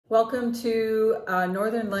Welcome to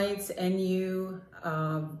Northern Lights NU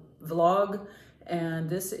vlog, and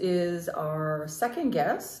this is our second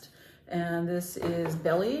guest, and this is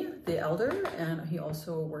Billy, the elder, and he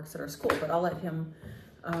also works at our school, but I'll let him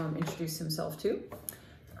introduce himself too.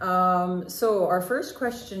 So our first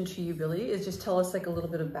question to you, Billy, is just tell us like a little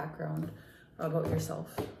bit of background about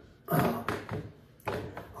yourself. Well,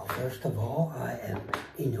 first of all, I am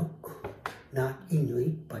Inuk, not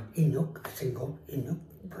Inuit, but Inuk, a single Inuk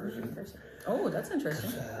person. Oh, that's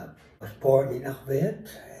interesting. I was born in Arviat,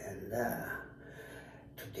 and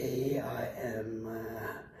today I am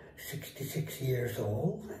 66 years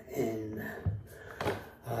old, and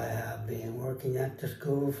I have been working at the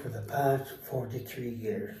school for the past 43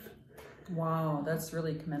 years. Wow, that's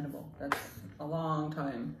really commendable. That's a long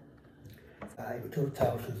time. In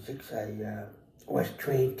 2006, I was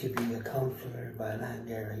trained to be a counselor by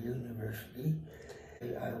Landair University.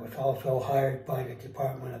 I was also hired by the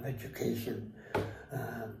Department of Education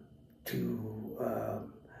to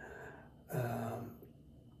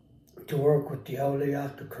work with the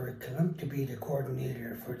Arviat curriculum, to be the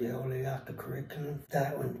coordinator for the Arviat curriculum.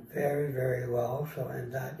 That went very, very well,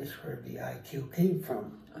 and that is where the IQ came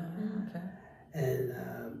from. Okay. And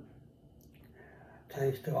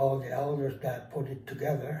thanks to all the elders that put it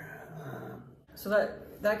together. So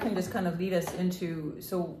that can just kind of lead us into,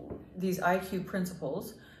 so these IQ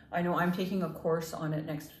principles, I know I'm taking a course on it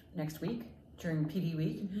next week during PD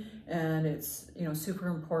week, and it's, you know, super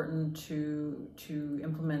important to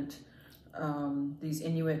implement these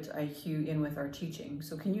Inuit IQ in with our teaching.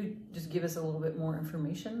 So can you just give us a little bit more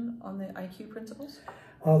information on the IQ principles?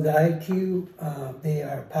 Well, the IQ, they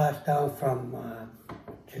are passed down from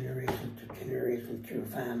generation to generation through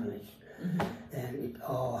families. And it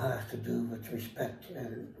all has to do with respect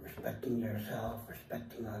and respecting yourself,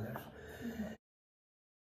 respecting others.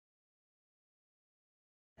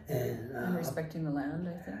 And respecting the land,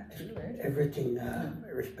 I think, too, right? Everything,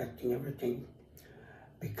 respecting everything,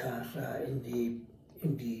 because in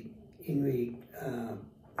the Inuit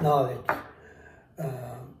knowledge,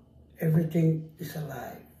 everything is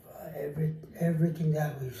alive. Everything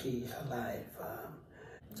that we see is alive.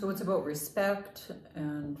 So it's about respect,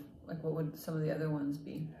 and like what would some of the other ones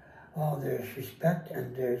be? Well, there's respect,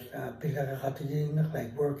 and there's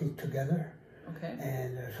like working together. Okay.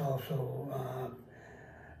 And there's also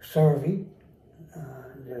serving.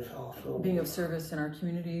 There's also being of service in our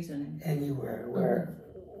communities and anywhere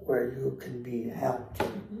where you can be help to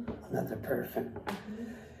another person.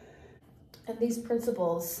 And these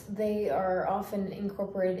principles, they are often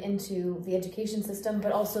incorporated into the education system,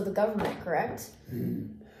 but also the government, correct?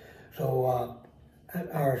 So at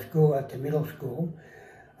our school, at the middle school,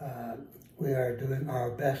 we are doing our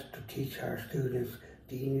best to teach our students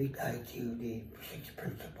the Inuit IQ, the 6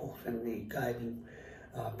 principles and the guiding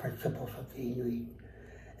principles of the Inuit.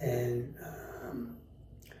 And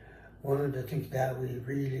one of the things that we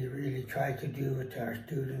really try to do with our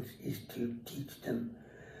students is to teach them,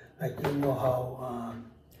 like, you know how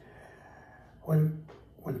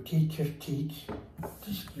when teachers teach,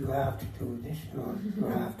 you have to do this, you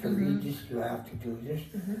have to read this, you have to do this.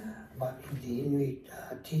 But in the Inuit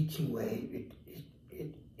teaching way,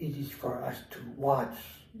 it is for us to watch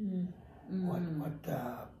what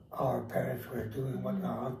our parents were doing, what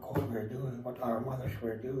our uncles were doing, what our mothers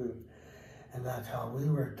were doing, and that's how we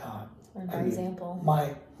were taught. For example,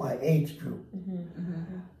 my age group,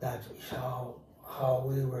 that is how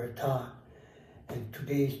we were taught. And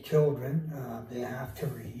today's children, they have to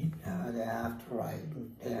read, they have to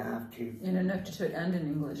write, they have to... in Nunavut and in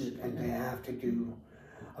English. And they have to do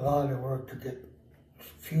a lot of work to get a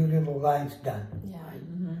few little lines done. Yeah.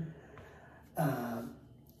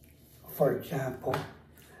 For example,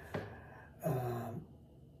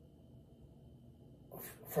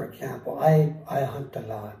 I hunt a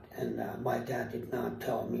lot, and my dad did not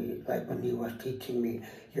tell me, like when he was teaching me,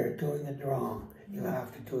 you're doing it wrong. You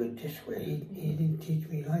have to do it this way. He didn't teach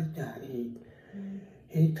me like that.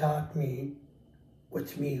 He taught me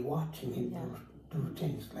with me watching him do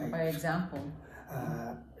things like... by example.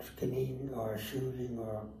 Skinning or shooting,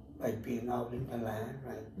 or like being out in the land,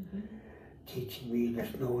 like teaching me the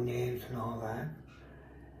snow names and all that.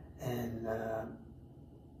 And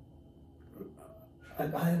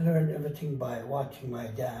I learned everything by watching my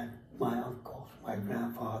dad, my uncles, my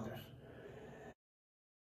grandfathers.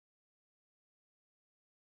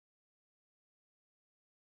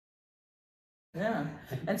 Yeah,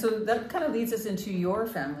 and so that kind of leads us into your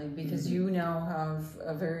family, because you now have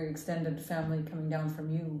a very extended family coming down from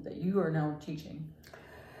you that you are now teaching.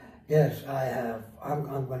 Yes, I have.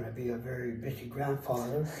 I'm going to be a very busy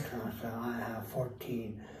grandfather, because I have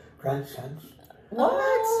 14 grandsons. What?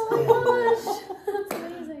 Oh my gosh. That's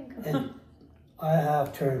amazing. And I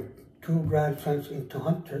have turned 2 grandsons into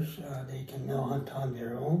hunters. They can now hunt on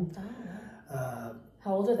their own. Oh.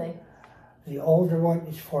 How old are they? The older one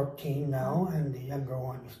is 14 now, and the younger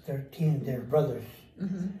one is 13. They're brothers.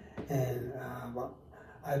 Mm-hmm. And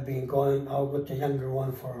I've been going out with the younger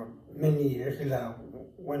one for many years,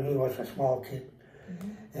 when he was a small kid.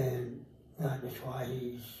 Mm-hmm. And that is why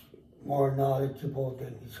he's more knowledgeable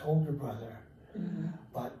than his older brother. Mm-hmm.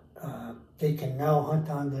 But they can now hunt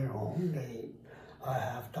on their own. I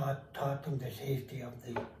have taught them the safety of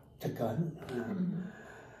the gun. Mm-hmm.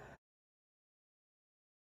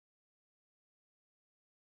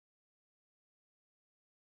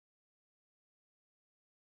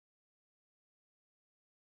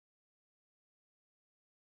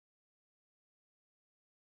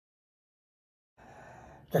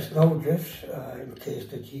 The snow drifts, in case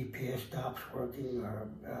the GPS stops working or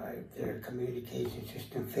if their communication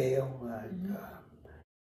system fails.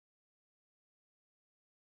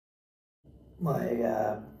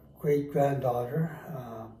 My great-granddaughter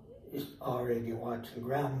is already watching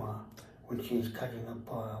Grandma when she's cutting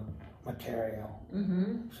up material.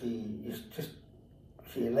 Mm-hmm.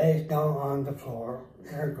 She lays down on the floor,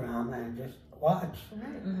 her Grandma, and just watch.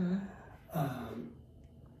 Mm-hmm.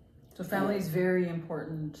 So family is very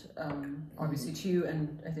important, obviously to you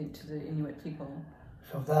and I think to the Inuit people.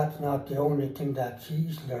 So that's not the only thing that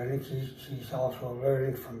she's learning. She's also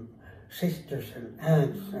learning from sisters and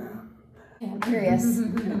aunts. Yeah, I'm curious.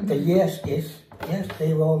 The yes,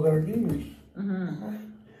 they've all learned English, Mm-hmm. right?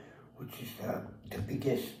 Which is the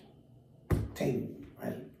biggest thing,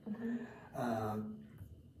 right? Mm-hmm.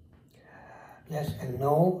 Yes and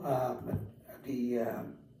no.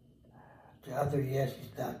 The other yes is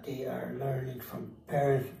that they are learning from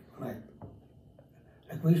parents, like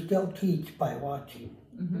we still teach by watching.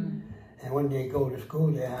 Mm-hmm. And when they go to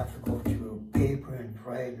school, they have to go through paper and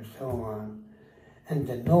write and so on. And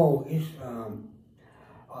the no is,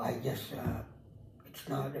 I guess it's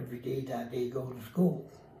not every day that they go to school,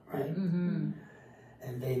 right? Mm-hmm.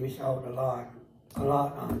 And they miss out a lot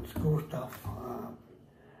on school stuff.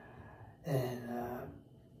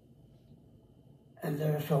 And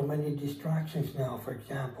there are so many distractions now. For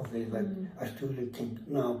example, a student can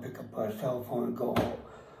now pick up a cell phone and go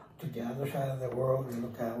to the other side of the world and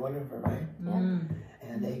look at whatever, right? Mm-hmm.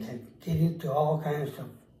 And they can get into all kinds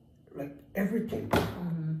of, everything,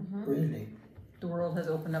 really. The world has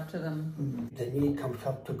opened up to them. The need comes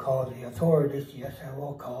up to call the authorities. Yes, I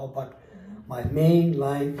will call, but my main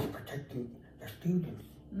line is protecting the students,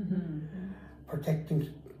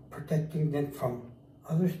 protecting them from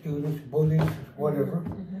other students, bullies, whatever,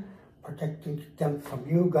 protecting them from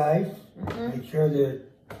you guys, make sure they're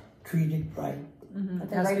treated right, That It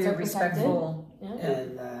their has to rights be are respectful.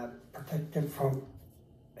 protected. and protect them from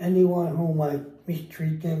anyone who might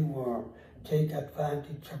mistreat them or take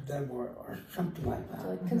advantage of them or something like that. So,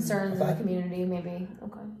 like concerns in the community, maybe.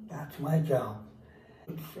 Okay. That's my job.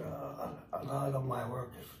 It's, a lot of my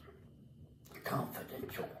work is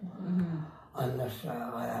confidential, unless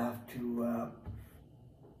I have to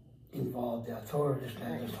involve the authorities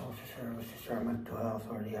like the social services or mental health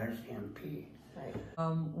or the RCMP. Right.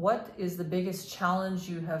 What is the biggest challenge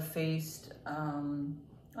you have faced, I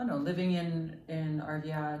don't know, living in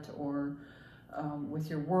Arviat or with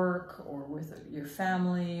your work or with your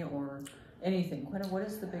family or anything? What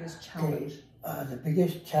is the biggest challenge? The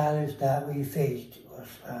biggest challenge that we faced was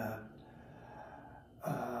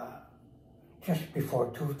just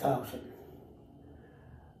before 2000.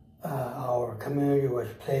 Our community was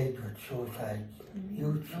plagued with suicides,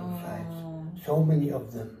 youth suicides, so many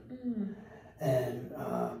of them. And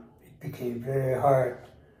it became very hard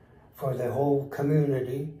for the whole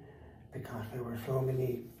community because there were so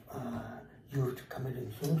many youth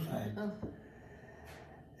committing suicide.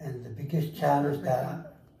 And the biggest challenge that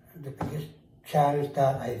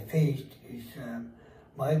I faced is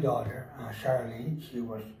my daughter, Charlene. She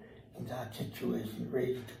was in that situation,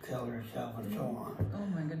 ready to kill herself and so on. Oh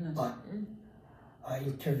my goodness. But I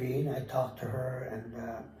intervened, I talked to her, and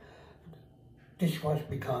this was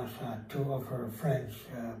because 2 of her friends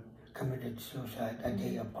committed suicide a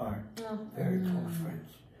day apart, very close friends.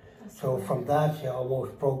 So from that, she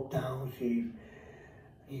almost broke down. She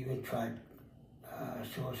even tried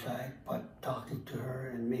suicide, but talking to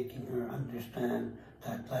her and making her understand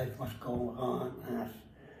that life must go on, and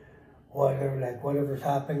whatever's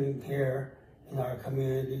happening here in our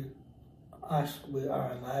community, we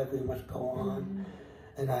are alive, we must go on.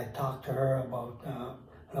 And I talked to her about,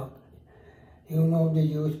 look, you know the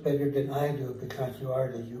youth better than I do because you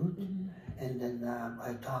are the youth. And then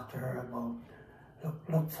I talked to her about,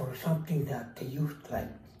 look for something that the youth like,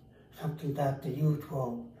 something that the youth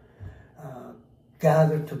will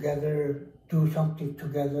gather together, do something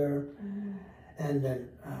together. And then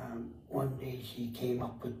one day she came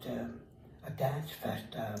up with a dance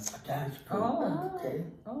fest, a dance group. Oh, okay.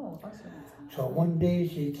 Oh, awesome. So one day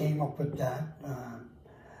she came up with that.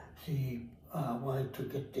 She wanted to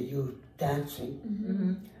get the youth dancing,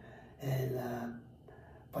 and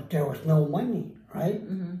but there was no money, right,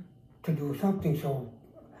 to do something.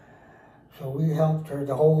 So we helped her.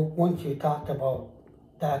 Once she talked about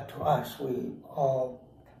that to us, we all,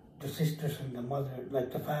 the sisters and the mother,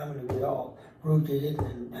 like the family, we all rooted in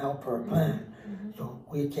and helped her plan. So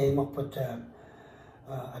we came up with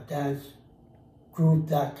a dance group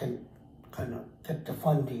that can kind of get the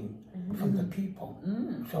funding from the people.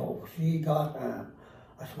 So she got a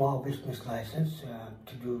small business license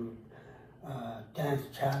to do dance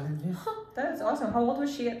challenges. That is awesome. How old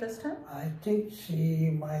was she at this time? I think she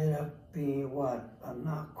might have been, I'm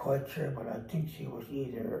not quite sure, but I think she was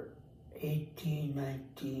either 18,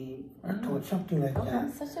 19, or 20, something like that.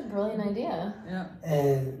 That's such a brilliant idea. Yeah.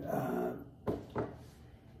 And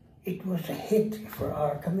it was a hit for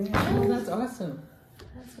our community. Oh, that's awesome.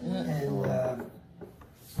 That's wonderful.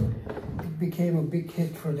 And it became a big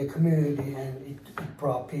hit for the community, and it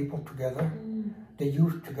brought people together, the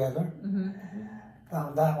youth together.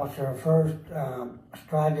 Now, that was her first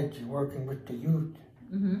strategy, working with the youth.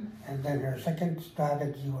 And then her second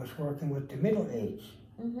strategy was working with the middle age.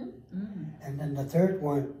 And then the third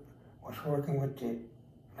one was working with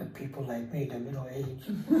the people like me, the middle age.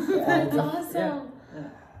 That's awesome.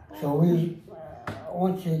 So we,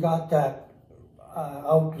 once we got that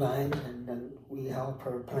outlined, and then we helped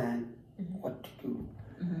her plan what to do.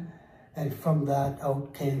 And from that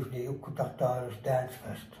out came the Ukutaktara's Dance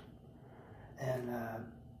Fest. And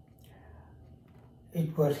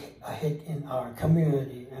it was a hit in our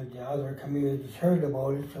community, and the other communities heard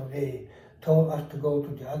about it, so they told us to go to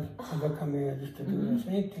the other communities to do the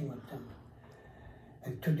same thing with them.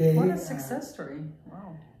 And today... What a success story.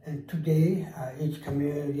 Wow. And today, each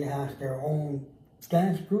community has their own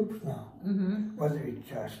dance groups now. Whether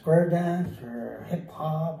it's square dance or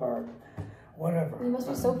hip-hop or whatever. You must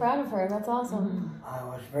be so proud of her. That's awesome. I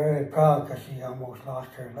was very proud because she almost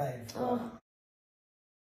lost her life.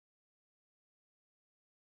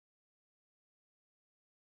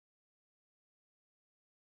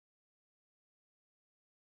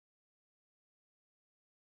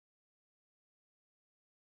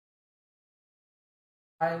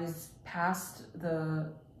 I was past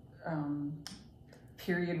the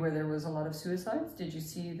period where there was a lot of suicides. Did you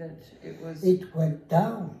see that it was... It went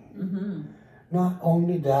down. Not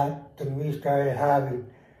only that, then we started having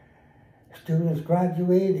students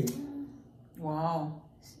graduating. Wow.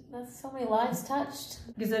 That's so many lives touched.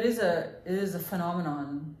 Because it is a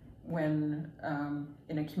phenomenon when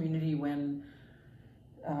in a community, when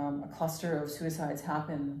a cluster of suicides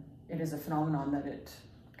happen, it is a phenomenon that it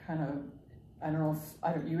kind of, I don't know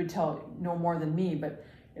if you would know more than me, but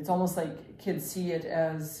it's almost like kids see it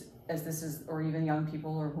as this is, or even young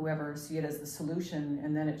people or whoever see it as the solution,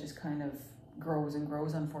 and then it just kind of grows and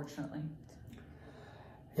grows, unfortunately.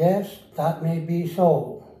 Yes, that may be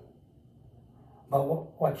so. But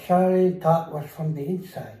what Charlie taught was from the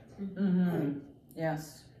inside. Right?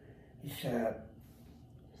 Yes. It's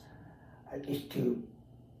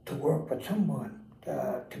to work with someone,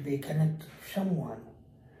 to be connected to someone.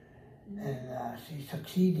 And she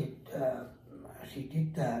succeeded. She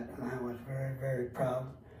did that, and I was very, very proud.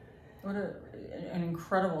 What an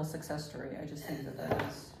incredible success story. I just think that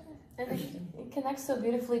is... And it connects so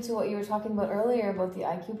beautifully to what you were talking about earlier about the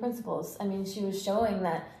IQ principles. I mean, she was showing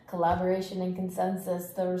that collaboration and consensus,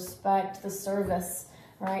 the respect, the service,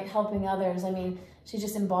 right? Helping others. I mean, she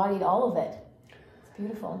just embodied all of it. It's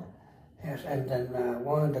beautiful. Yes, and then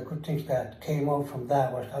one of the good things that came out from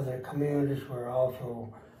that was other communities were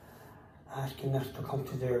also asking us to come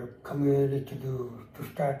to their community to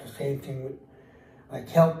start the same thing, like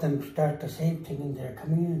help them start the same thing in their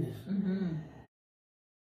communities.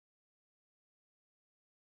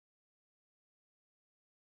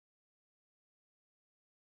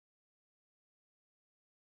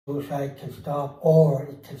 Suicide can stop or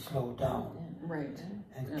it can slow down. Right.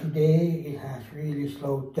 And today it has really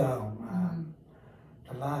slowed down.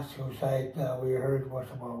 The last suicide we heard was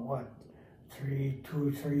about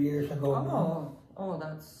 2-3 years ago now. Oh,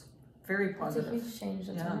 that's very positive. That's a huge change.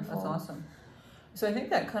 That's wonderful. That's awesome. So I think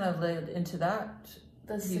that kind of led into that.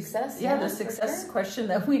 The success. The success question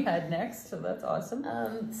that we had next. So that's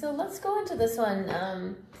awesome. So let's go into this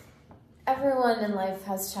one. Everyone in life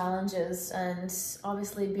has challenges, and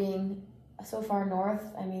obviously being so far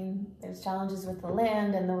north, I mean, there's challenges with the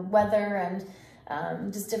land and the weather and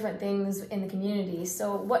just different things in the community.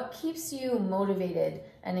 So what keeps you motivated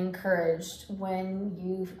and encouraged when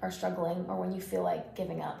you are struggling or when you feel like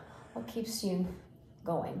giving up? What keeps you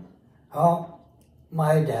going? Oh,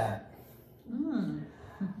 my dad.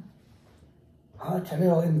 It's a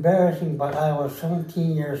little embarrassing, but I was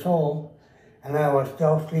 17 years old and I was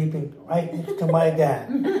still sleeping right next to my dad.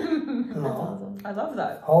 You know, Awesome. I love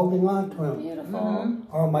that. holding on to him. Beautiful.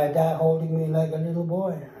 Or my dad holding me like a little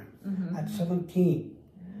boy at 17.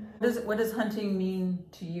 What does hunting mean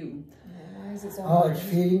to you? Why is it so Oh, hard? it's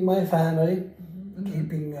feeding my family,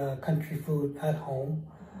 keeping country food at home,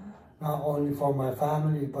 not only for my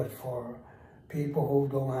family, but for people who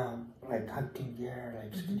don't have like hunting gear,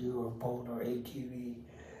 like ski or boat or ATV,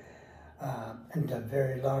 and the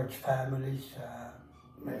very large families,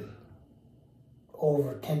 like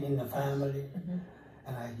over 10 in the family,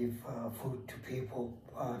 and I give food to people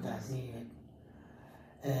that need it.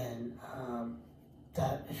 And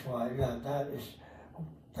that is why,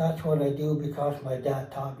 that's what I do, because my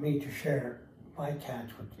dad taught me to share my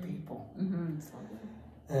catch with people.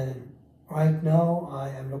 And right now I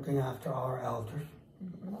am looking after our elders,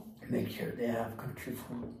 make sure they have country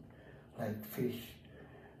food like fish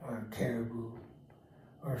or caribou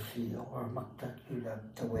or seal or maktak,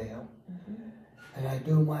 the whale. And I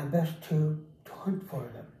do my best to hunt for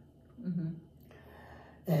them.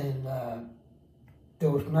 And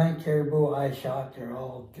those 9 caribou I shot, they're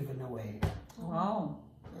all given away. Wow.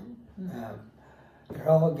 They're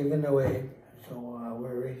all given away, so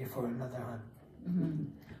we're ready for another hunt.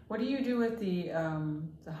 What do you do with the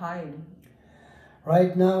hide?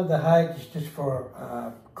 Right now, the hide is just for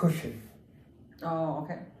cushion. Oh,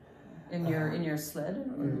 okay. In your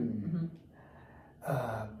sled?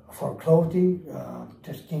 For clothing,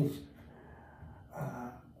 the skins.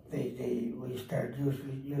 We start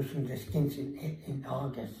using the skins in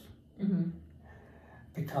August,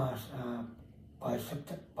 because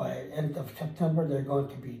by end of September they're going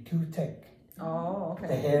to be too thick. Oh, okay.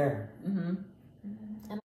 The hair.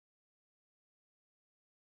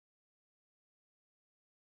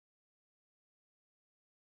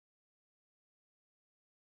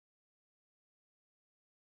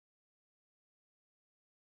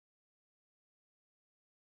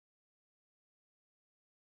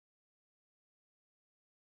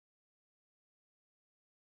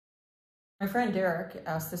 My friend Derek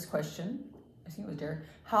asked this question. I think it was Derek.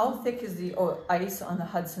 How thick is the ice on the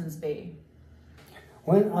Hudson's Bay?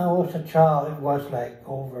 When I was a child, it was like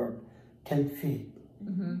over 10 feet.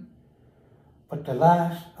 But the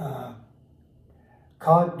last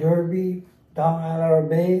cod derby down at our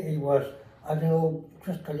bay, it was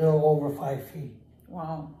just a little over 5 feet.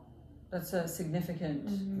 Wow, that's a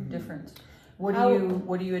significant difference. What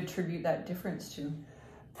do you attribute that difference to?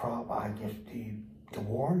 Probably, I guess, the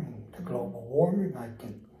warming, the global warming, I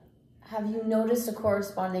think. Have you noticed a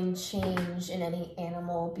corresponding change in any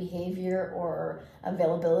animal behavior or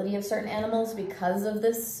availability of certain animals because of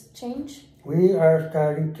this change? We are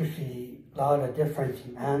starting to see a lot of difference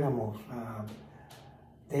in animals.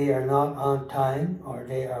 They are not on time, or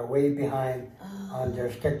they are way behind on their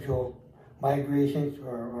scheduled migrations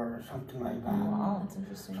or something like that. Wow, that's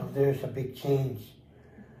interesting. So there's a big change.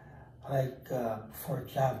 Like, for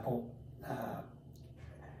example,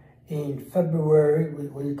 in February,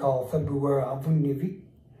 we call February Avunivik,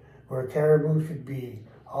 where caribou should be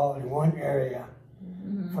all in one area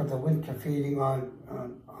for the winter feeding on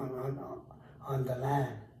the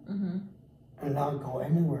land and not go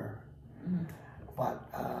anywhere. But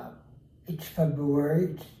each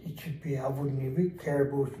February, it should be Avunivik,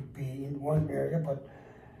 caribou should be in one area, but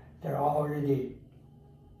they're already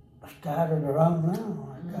scattered around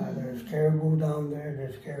now. Like, there's caribou down there,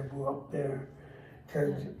 there's caribou up there.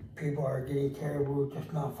 People are getting caribou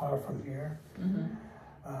just not far from here.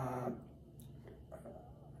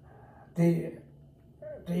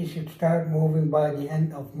 They should start moving by the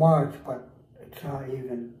end of March, but it's not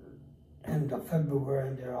even end of February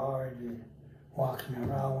and they're already walking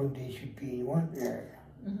around when they should be in one area.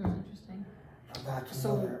 Interesting. So that's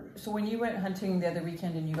another. So when you went hunting the other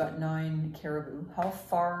weekend and you got 9 caribou, how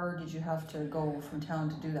far did you have to go from town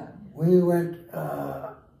to do that? We went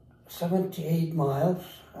 78 miles.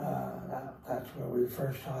 That's where we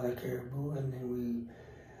first saw the caribou, and then we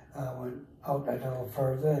went out a little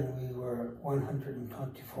further, and we were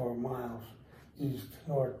 124 miles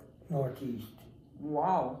northeast.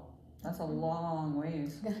 Wow, that's a long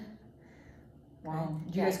ways. Wow.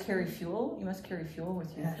 Do you guys carry fuel? You must carry fuel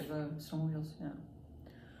with you for the snowmobiles. Yeah.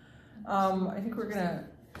 I think we're gonna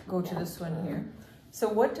go to this one here. So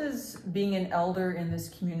what does being an elder in this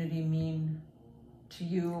community mean to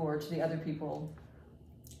you or to the other people?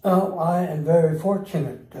 Oh, I am very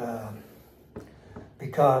fortunate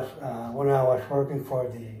because when I was working for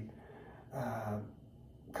the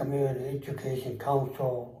Community Education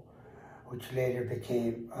Council, which later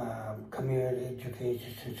became Community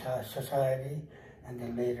Education Society, and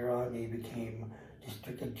then later on they became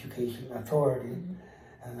District Education Authority,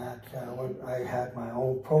 and that's when I had my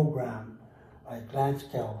own program, like land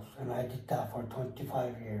skills, and I did that for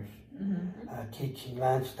 25 years, teaching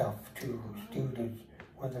land stuff to students,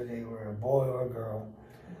 whether they were a boy or a girl.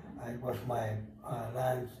 It was my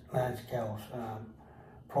land skills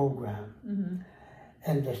program,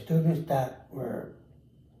 and the students that were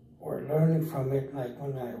learning from it, like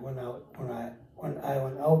when I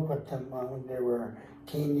went out with them when they were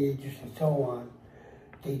teenagers and so on,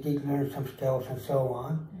 they did learn some skills and so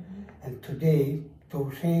on. And today,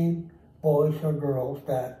 those same boys or girls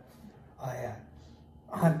that I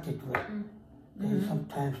hunted with, they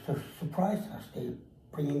sometimes surprise us. They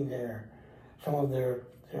bring in some of their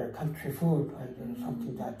country food, like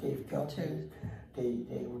something that they've got. They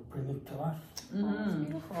would bring it to us. That's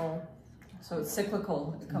beautiful. So it's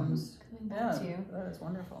cyclical. It comes back to you. That is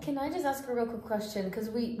wonderful. Can I just ask a real quick question? Because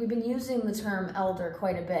we've been using the term elder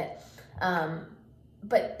quite a bit.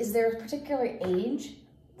 But is there a particular age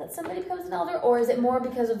that somebody becomes an elder, or is it more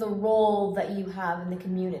because of the role that you have in the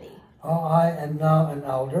community? I am now an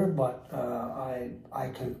elder, but I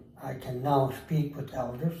can now speak with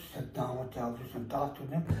elders, sit down with elders and talk to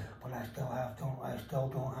them, but I still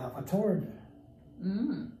don't have authority.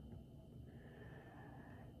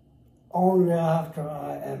 Only after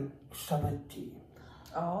I am 70.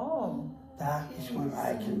 Oh. That is when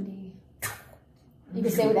I can. You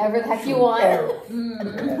can say whatever the heck you want.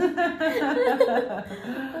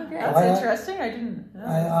 That's interesting. I didn't.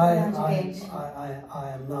 I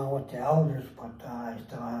am now with the elders, but I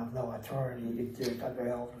still have no authority if there's other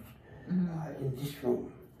elders in this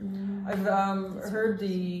room. I've heard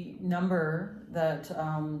the number that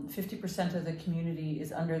 50% of the community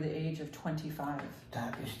is under the age of 25.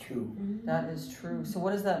 That is true. That is true. So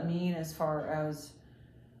what does that mean as far as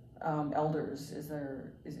elders? Is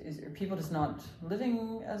there people just not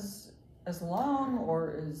living as long,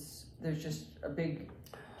 or is there's just a big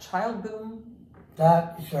child boom?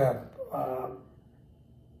 That is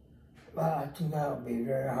I think that would be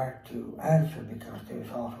very hard to answer because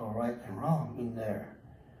there's also right and wrong in there.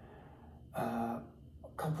 A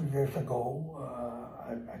couple of years ago,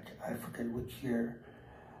 I forget which year,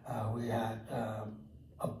 we had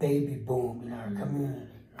a baby boom in our community,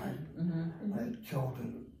 right? Like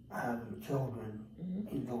children having children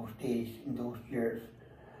in those days, in those years.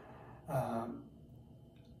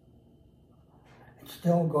 It's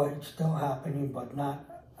still going, it's still happening, but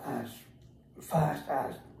not as fast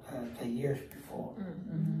as the years before.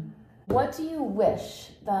 What do you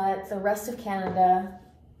wish that the rest of Canada,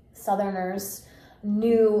 Southerners,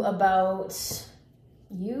 knew about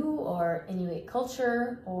you or Inuit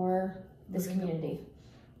culture or this community?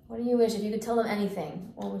 What do you wish, if you could tell them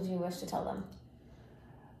anything, what would you wish to tell them?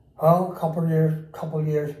 Well, a couple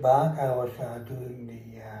years back, I was doing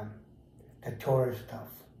the tourist stuff,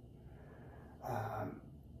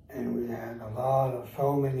 and we had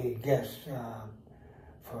so many guests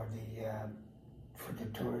for the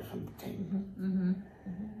tourism thing,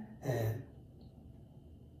 and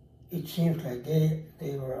it seems like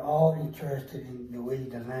they were all interested in the way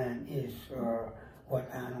the land is or what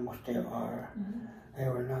animals there are. They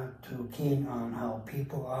were not too keen on how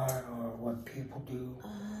people are or what people do.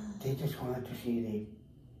 They just wanted to see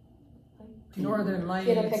the Northern Lights,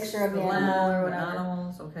 get a picture of the animal or whatever.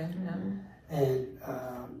 Animals, okay, And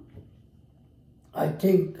I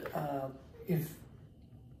think if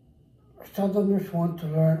Southerners want to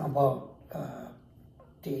learn about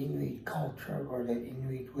the Inuit culture or the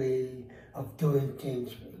Inuit way of doing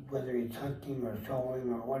things, whether it's hunting or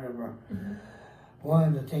sewing or whatever, one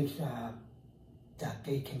of the things that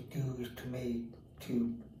they can do is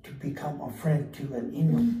to become a friend to an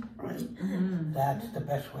Inuit, right? That's the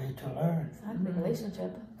best way to learn. Exactly,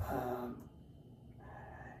 relationship.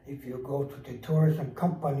 If you go to the tourism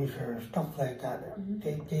companies or stuff like that,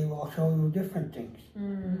 they will show you different things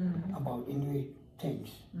about Inuit things.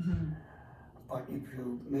 But if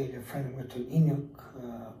you made a friend with an Inuk,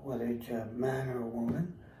 whether it's a man or a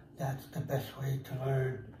woman, that's the best way to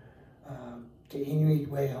learn the Inuit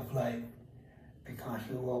way of life, because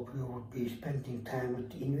you will be spending time with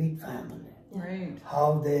the Inuit family. Right.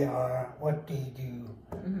 How they are, what they do,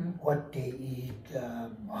 what they eat,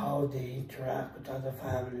 how they interact with other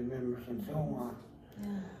family members and so on.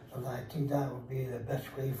 So I think that would be the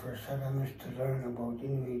best way for Southerners to learn about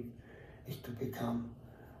Inuit is to become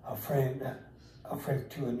a friend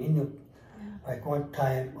to an Inuit. Like one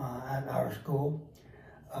time at our school,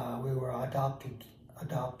 we were adopting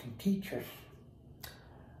teachers.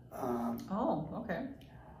 Okay.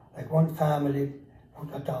 Like one family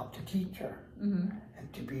would adopt a teacher, Mm-hmm.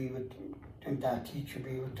 and to be with, and that teacher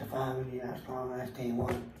be with the family as long as they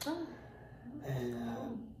want.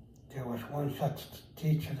 And there was one such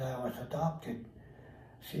teacher that was adopted.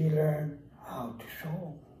 She learned how to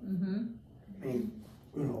sew, make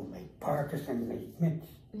parkas and make mitts.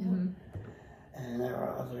 Mm-hmm. And there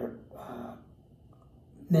were other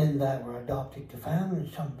men that were adopted to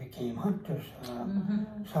families. Some became hunters.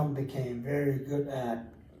 Some became very good at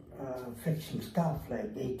fixing stuff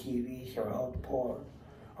like ATVs or outboard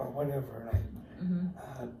or whatever, like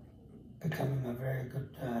becoming a very good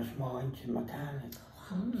small engine mechanic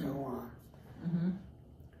and so on.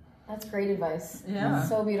 That's great advice. Yeah.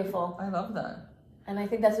 So beautiful. I love that. And I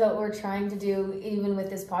think that's what we're trying to do even with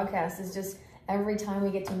this podcast is just every time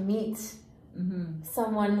we get to meet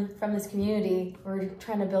someone from this community, we're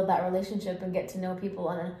trying to build that relationship and get to know people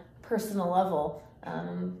on a personal level.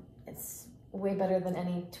 It's way better than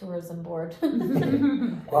any tourism board.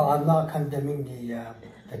 Well, I'm not condemning the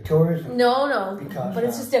tourism. No, because, but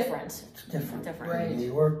it's just different. It's different. Right. They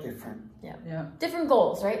work different. Yeah. Different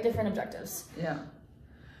goals, right? Different objectives. Yeah.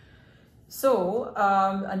 So,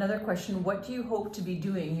 another question, what do you hope to be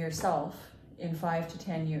doing yourself in 5 to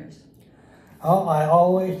 10 years? Oh, I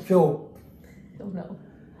always joke Oh no.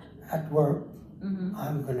 at work,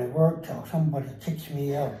 I'm going to work till somebody kicks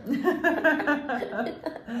me out. Because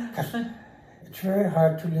it's very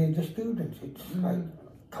hard to leave the students. It's like a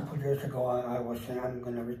couple of years ago, I was saying, I'm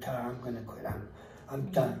going to retire, I'm going to quit, I'm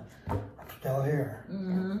done. I'm still here.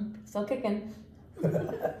 Still kicking.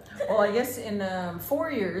 Well, I guess in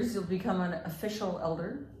 4 years, you'll become an official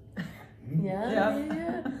elder Yeah.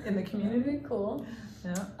 in the community. Very cool.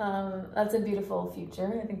 Yeah. That's a beautiful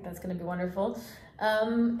future. I think that's going to be wonderful.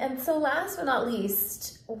 And so last but not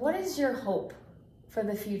least, what is your hope for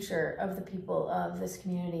the future of the people of this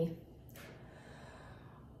community?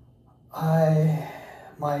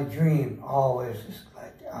 My dream always is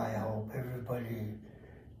like, I hope everybody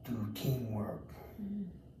do teamwork.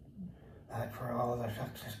 That's where all the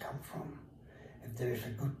success comes from. If there's a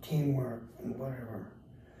good teamwork and whatever,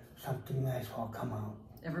 something nice will come out.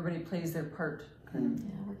 Everybody plays their part. Yeah,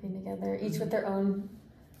 working together, each with their own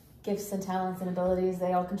gifts and talents and abilities,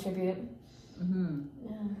 they all contribute.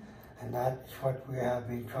 Yeah. And that's what we have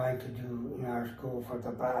been trying to do in our school for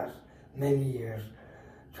the past many years,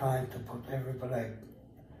 trying to put everybody, like,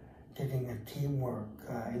 getting a teamwork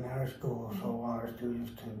in our school so our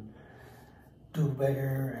students can do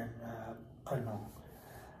better and,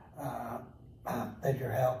 have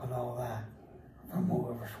better help and all that from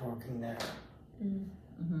whoever's working there.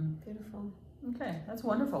 Beautiful. Okay, that's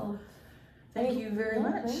wonderful. Well, Thank you very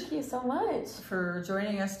much. Thank you so much for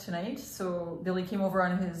joining us tonight. So Billy came over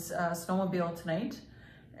on his snowmobile tonight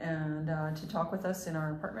and to talk with us in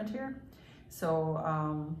our apartment here. So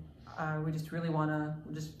we just really we're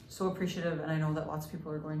just so appreciative, and I know that lots of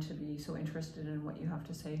people are going to be so interested in what you have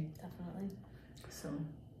to say. Definitely. So.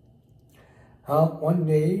 One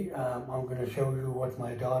day I'm going to show you what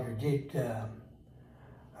my daughter did.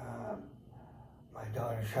 My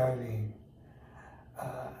daughter Charlene,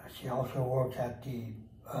 she also works at the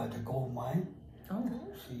gold mine. Oh.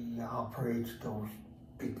 She operates those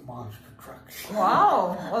big monster trucks.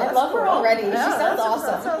 Wow. Well, I love her already. She sounds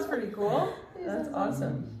awesome. That sounds pretty cool. That's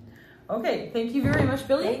awesome. Okay, thank you very much,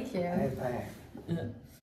 Billy. Thank you. Bye.